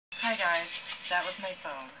Hi guys, that was my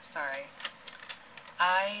phone, sorry.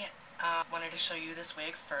 I wanted to show you this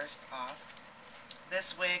wig first off.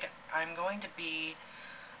 This wig, I'm going to be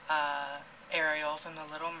Ariel from The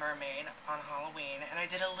Little Mermaid on Halloween, and I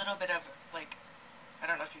did a little bit of, like, I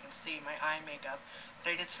don't know if you can see my eye makeup,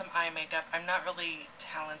 but I did some eye makeup. I'm not really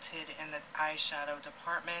talented in the eyeshadow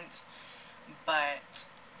department, but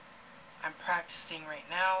I'm practicing right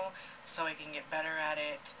now so I can get better at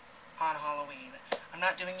it on Halloween. I'm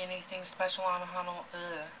not doing anything special on Halloween.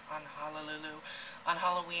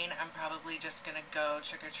 I'm probably just gonna go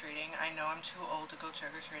trick-or-treating. I know I'm too old to go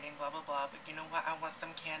trick-or-treating, blah blah blah, but you know what, I want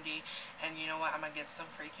some candy, and you know what, I'm gonna get some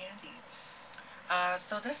free candy.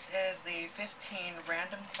 So this is the 15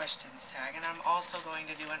 random questions tag, and I'm also going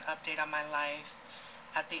to do an update on my life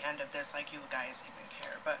at the end of this, like you guys even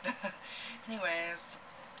care, but anyways,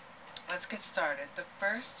 let's get started. The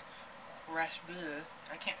first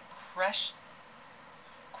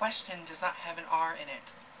question does not have an R in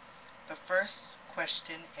it. The first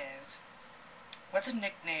question is, what's a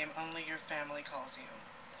nickname only your family calls you?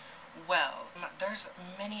 Well, there's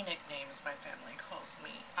many nicknames my family calls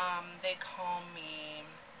me. They call me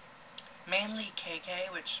mainly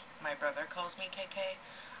KK, which my brother calls me KK,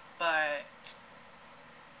 but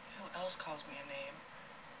who else calls me a name?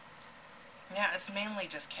 Yeah, it's mainly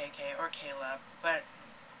just KK or Caleb, but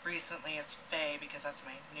recently it's Faye because that's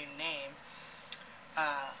my new name.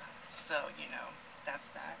 So, you know, that's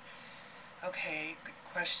that. Okay,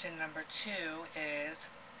 question number 2 is,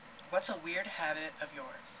 what's a weird habit of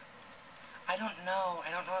yours? I don't know. I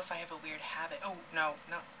don't know if I have a weird habit. Oh, no.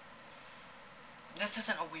 This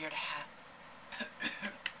isn't a weird habit.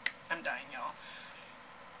 I'm dying, y'all.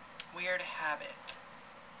 Weird habit.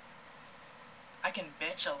 I can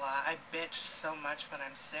bitch a lot. I bitch so much when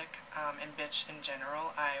I'm sick, and bitch in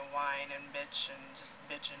general. I whine and bitch and just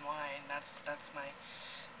bitch and whine. That's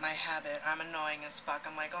my habit. I'm annoying as fuck.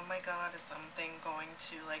 I'm like, oh my god, is something going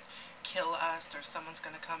to, like, kill us, or someone's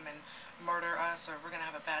gonna come and murder us, or we're gonna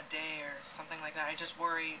have a bad day, or something like that. I just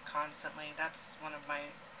worry constantly. That's one of my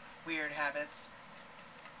weird habits.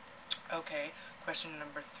 Okay, question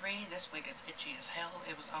number 3. This wig is itchy as hell.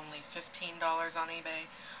 It was only $15 on eBay,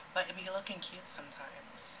 but it'd be looking cute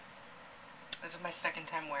sometimes. This is my second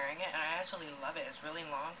time wearing it, and I actually love it. It's really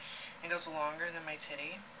long. It goes longer than my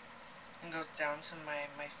titty, and goes down to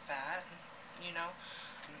my fat, you know?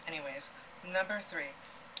 Anyways, number 3.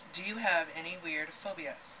 Do you have any weird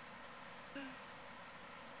phobias?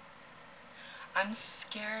 I'm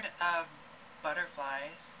scared of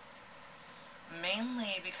butterflies.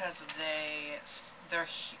 Mainly because they're,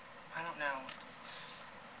 I don't know.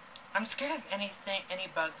 I'm scared of any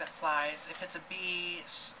bug that flies. If it's a bee,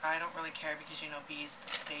 I don't really care because, you know, bees,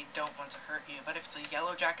 they don't want to hurt you. But if it's a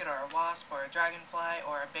yellow jacket or a wasp or a dragonfly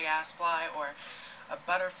or a big ass fly or a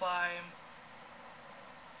butterfly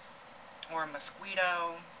or a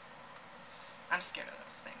mosquito, I'm scared of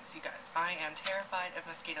those things, you guys. I am terrified of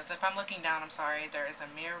mosquitoes. If I'm looking down, I'm sorry, there is a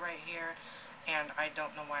mirror right here, and I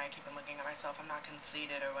don't know why I keep on looking at myself. I'm not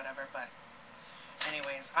conceited or whatever, but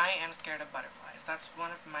anyways, I am scared of butterflies. That's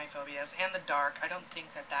one of my phobias. And the dark. I don't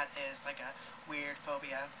think that that is like a weird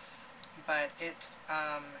phobia, but it's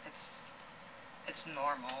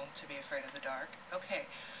normal to be afraid of the dark. Okay,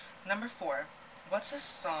 number 4. What's a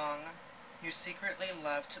song you secretly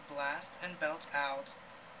love to blast and belt out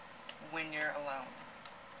when you're alone?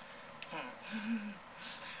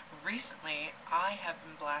 Recently, I have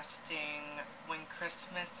been blasting When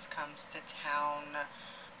Christmas Comes to Town.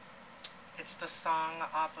 It's the song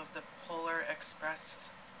off of the Polar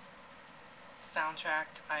Express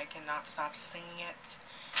soundtrack. I cannot stop singing it.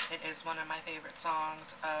 It is one of my favorite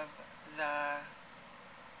songs of the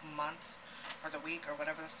month, or the week, or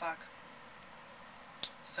whatever the fuck.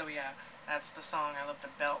 So yeah, that's the song I love to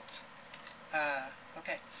belt.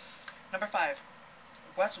 Okay. Number 5.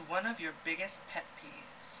 What's one of your biggest pet peeves?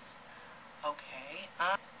 Okay,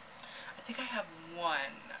 I think I have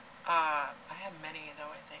one. I have many though,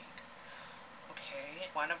 I think. Okay,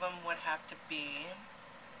 one of them would have to be,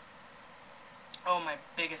 oh, my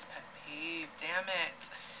biggest pet peeve, damn it,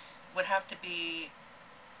 would have to be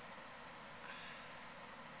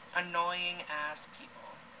annoying ass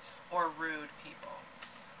people, or rude people.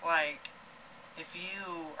 Like, if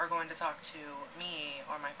you are going to talk to me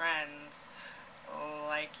or my friends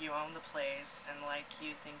like you own the place and like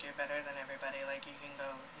you think you're better than everybody, like you can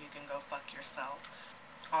go fuck yourself.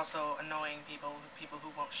 Also, annoying people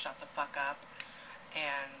who won't shut the fuck up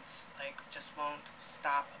and like just won't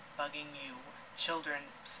stop bugging you.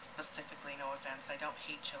 Children specifically, no offense, I don't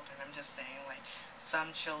hate children, I'm just saying, like,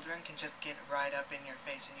 some children can just get right up in your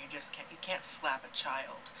face and you can't slap a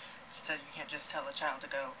child. so you can't just tell a child to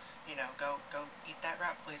go, you know, go eat that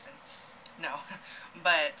rat poison. No,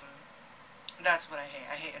 but that's what I hate.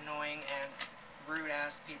 I hate annoying and rude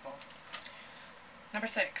ass people. Number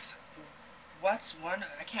 6. What's one,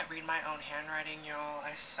 I can't read my own handwriting, y'all.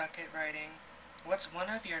 I suck at writing. What's one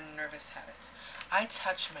of your nervous habits? I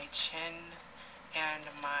touch my chin and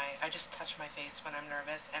I just touch my face when I'm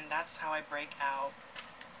nervous, and that's how I break out.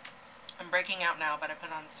 I'm breaking out now, but I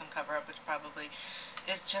put on some cover up, which probably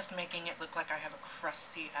is just making it look like I have a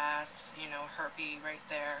crusty ass, you know, herpy right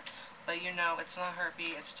there. But you know, it's not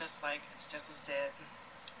herpy, it's just a zit,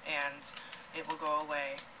 and it will go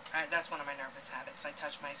away. That's one of my nervous habits. I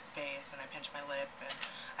touch my face and I pinch my lip and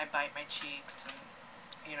I bite my cheeks, and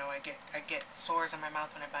you know, I get sores in my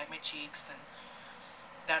mouth when I bite my cheeks, and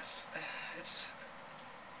that's it's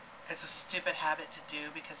a stupid habit to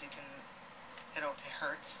do because it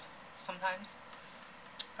hurts sometimes.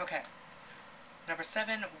 Okay. Number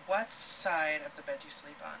 7, what side of the bed do you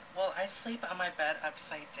sleep on? Well, I sleep on my bed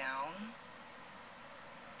upside down.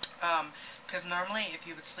 Because normally if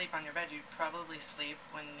you would sleep on your bed, you'd probably sleep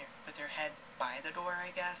with your head by the door,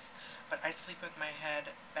 I guess. But I sleep with my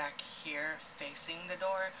head back here facing the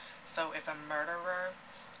door. So if a murderer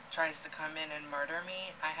tries to come in and murder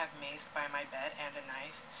me, I have mace by my bed and a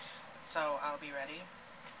knife. So I'll be ready.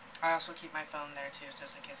 I also keep my phone there too,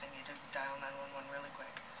 just in case I need to dial 911 really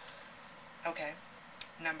quick. Okay.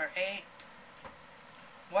 Number 8.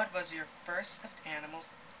 What was your first stuffed animal?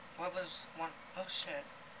 What was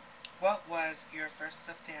your first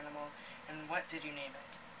stuffed animal, and what did you name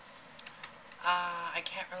it? I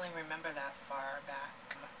can't really remember that far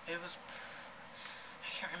back. I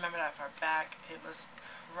can't remember that far back. It was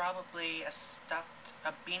probably a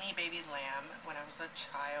Beanie Baby lamb when I was a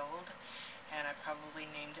child, and I probably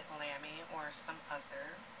named it Lammy or some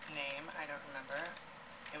other name. I don't remember.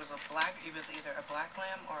 It was either a black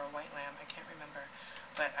lamb or a white lamb. I can't remember,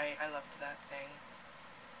 but I loved that thing.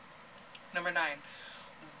 Number 9.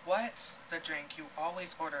 What's the drink you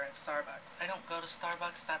always order at Starbucks? I don't go to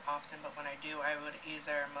Starbucks that often, but when I do, I would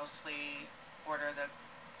either mostly order the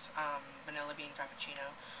vanilla bean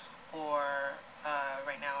frappuccino, or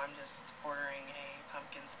right now I'm just ordering a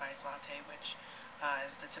pumpkin spice latte, which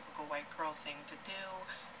is the typical white girl thing to do,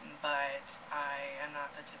 but I am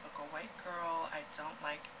not the typical white girl. I don't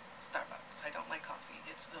like Starbucks. I don't like coffee.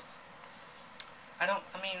 It's ugh.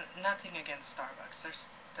 I mean, nothing against Starbucks.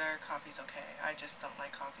 Their coffee's okay. I just don't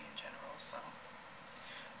like coffee in general, so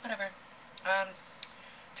whatever.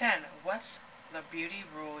 10. What's the beauty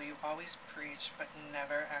rule you always preach but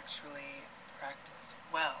never actually practice?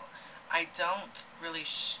 Well, I don't really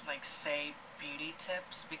say beauty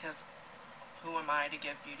tips, because who am I to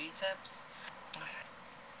give beauty tips?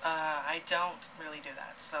 I don't really do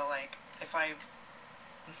that. So like, and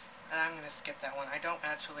I'm gonna skip that one. I don't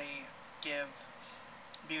actually give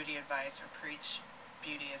beauty advice or preach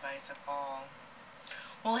beauty advice at all.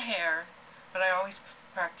 Well, hair, but I always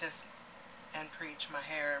practice and preach my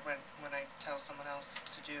hair when I tell someone else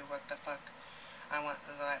to do what the fuck I want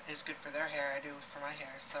that is good for their hair, I do for my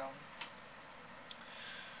hair. So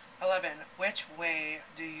 11. Which way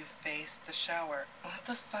do you face the shower? What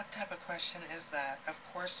the fuck type of question is that? Of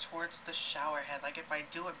course, towards the shower head. Like, if I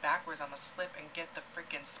do it backwards, I'm gonna slip and get the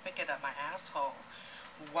freaking spigot up my asshole.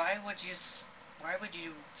 Why would you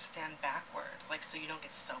stand backwards? Like, so you don't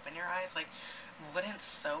get soap in your eyes? Like, wouldn't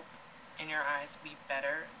soap in your eyes be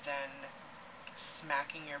better than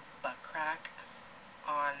smacking your butt crack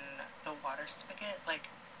on the water spigot? Like,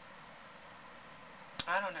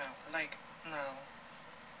 I don't know. Like, no.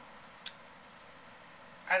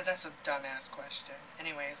 That's a dumbass question.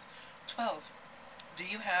 Anyways, 12. Do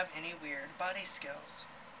you have any weird body skills?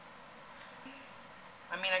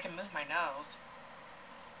 I mean, I can move my nose.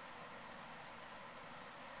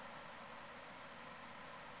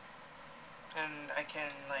 And I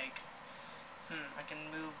can, like, I can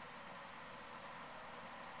move.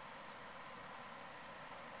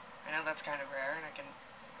 I know that's kind of rare, and I can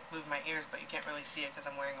move my ears, but you can't really see it because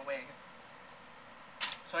I'm wearing a wig.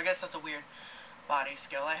 So I guess that's a weird body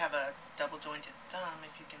skill. I have a double jointed thumb,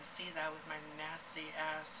 if you can see that, with my nasty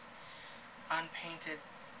ass unpainted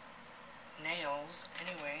nails.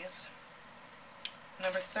 Anyways,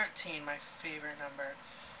 number 13, my favorite number.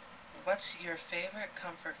 What's your favorite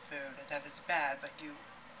comfort food that is bad but you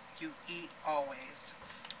eat always?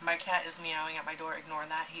 My cat is meowing at my door. Ignore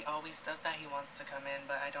that. He always does that. He wants to come in,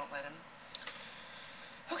 but I don't let him.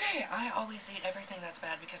 Okay, I always eat everything that's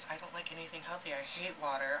bad because I don't like anything healthy. I hate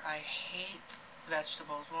water. I hate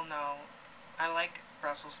vegetables. Well, no. I like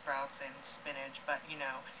Brussels sprouts and spinach, but, you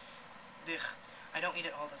know, ugh, I don't eat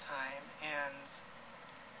it all the time. And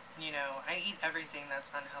You know, I eat everything that's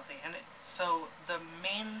unhealthy. And so the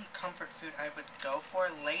main comfort food I would go for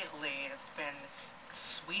lately has been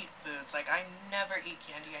sweet foods. Like, I never eat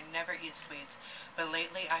candy, I never eat sweets, but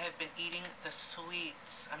lately I have been eating the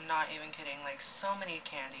sweets. I'm not even kidding. Like, so many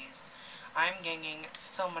candies. I'm gaining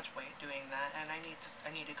so much weight doing that, and I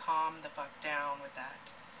need to calm the fuck down with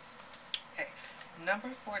that. Okay, number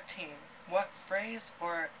 14. What phrase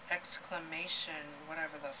or exclamation,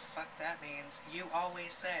 whatever the fuck that means, you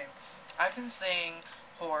always say? I've been saying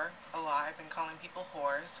whore a lot. I've been calling people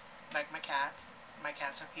whores, like my cats. My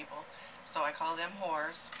cats are people, so I call them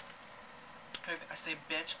whores. I say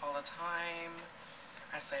bitch all the time.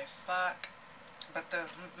 I say fuck. But the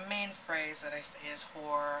main phrase that I say is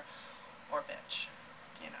whore or bitch,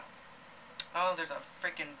 you know. Oh, there's a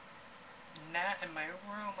freaking gnat in my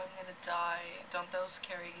room. I'm gonna die. Don't those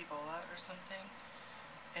carry Ebola or something?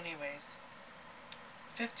 Anyways.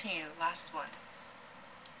 15, last one.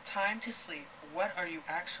 Time to sleep. What are you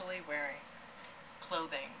actually wearing?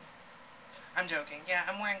 Clothing. I'm joking. Yeah,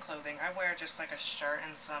 I'm wearing clothing. I wear just like a shirt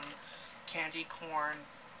and some candy corn,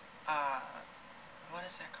 what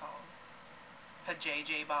is that called?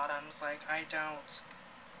 Pajayjay bottoms. Like, I don't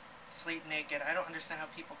sleep naked. I don't understand how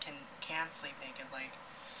people can sleep naked. Like,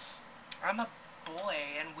 I'm a boy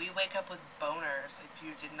and we wake up with boners, if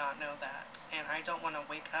you did not know that. And I don't want to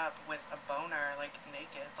wake up with a boner, like,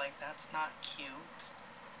 naked. Like, that's not cute.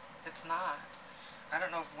 It's not. I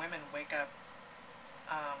don't know if women wake up,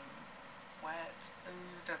 wet.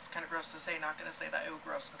 Ooh, that's kind of gross to say. Not gonna say that. Ooh,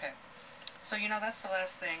 gross. Okay. So, you know, that's the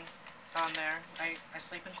last thing on there. I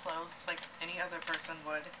sleep in clothes like any other person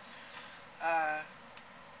would. I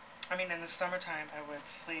mean, in the summertime, I would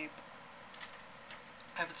sleep,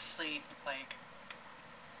 like,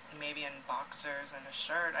 maybe in boxers and a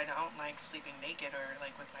shirt. I don't like sleeping naked or,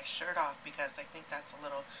 like, with my shirt off because I think that's a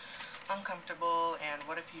little uncomfortable. And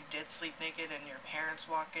what if you did sleep naked and your parents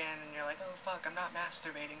walk in and you're like, oh, fuck, I'm not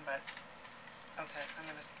masturbating, but, okay, I'm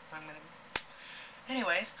gonna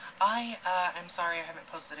anyways, I'm sorry I haven't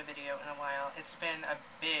posted a video in a while. It's been a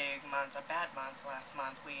big month, a bad month last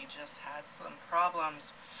month. We just had some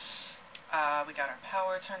problems. We got our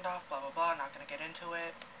power turned off, blah, blah, blah. Not gonna get into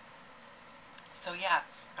it. So yeah,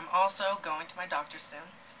 I'm also going to my doctor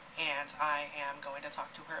soon, and I am going to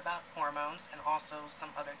talk to her about hormones and also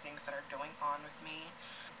some other things that are going on with me.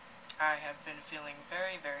 I have been feeling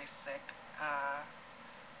very, very sick.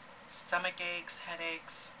 Stomach aches,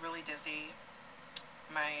 headaches, really dizzy.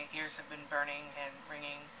 My ears have been burning and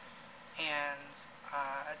ringing, and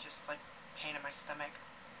just like pain in my stomach.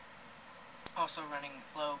 Also running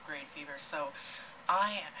low-grade fever. So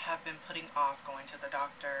I have been putting off going to the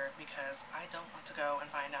doctor because I don't want to go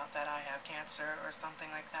and find out that I have cancer or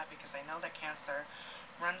something like that, because I know that cancer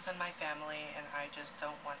runs in my family and I just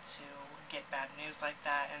don't want to get bad news like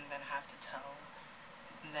that and then have to tell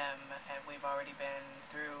them. And we've already been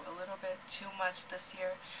through a little bit too much this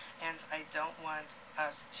year, and I don't want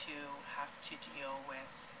us to have to deal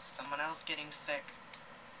with someone else getting sick.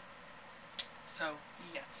 So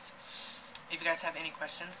yes, if you guys have any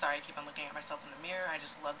questions, sorry I keep on looking at myself in the mirror. I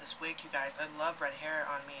just love this wig, you guys. I love red hair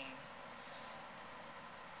on me.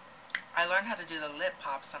 I learned how to do the lip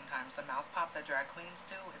pop sometimes, the mouth pop that drag queens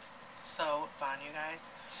do. It's so fun, you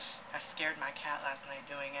guys. I scared my cat last night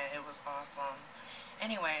doing it. It was awesome.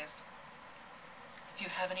 Anyways, if you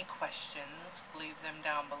have any questions, leave them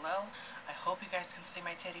down below. I hope you guys can see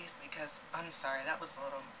my titties because, I'm sorry, that was a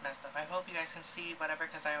little messed up. I hope you guys can see whatever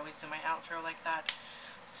because I always do my outro like that.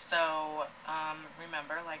 So,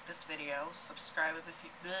 remember, like this video, subscribe if you,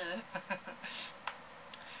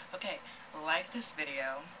 okay, like this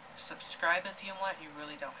video, subscribe if you want. You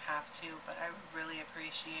really don't have to, but I really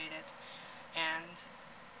appreciate it. And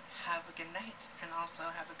have a good night, and also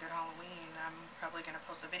have a good Halloween. I'm probably going to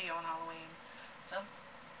post a video on Halloween. So,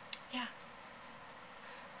 yeah.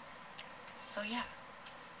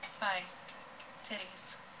 Bye.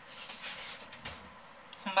 Titties.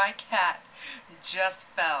 My cat just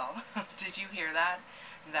fell. Did you hear that?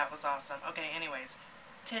 That was awesome. Okay, anyways.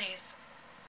 Titties.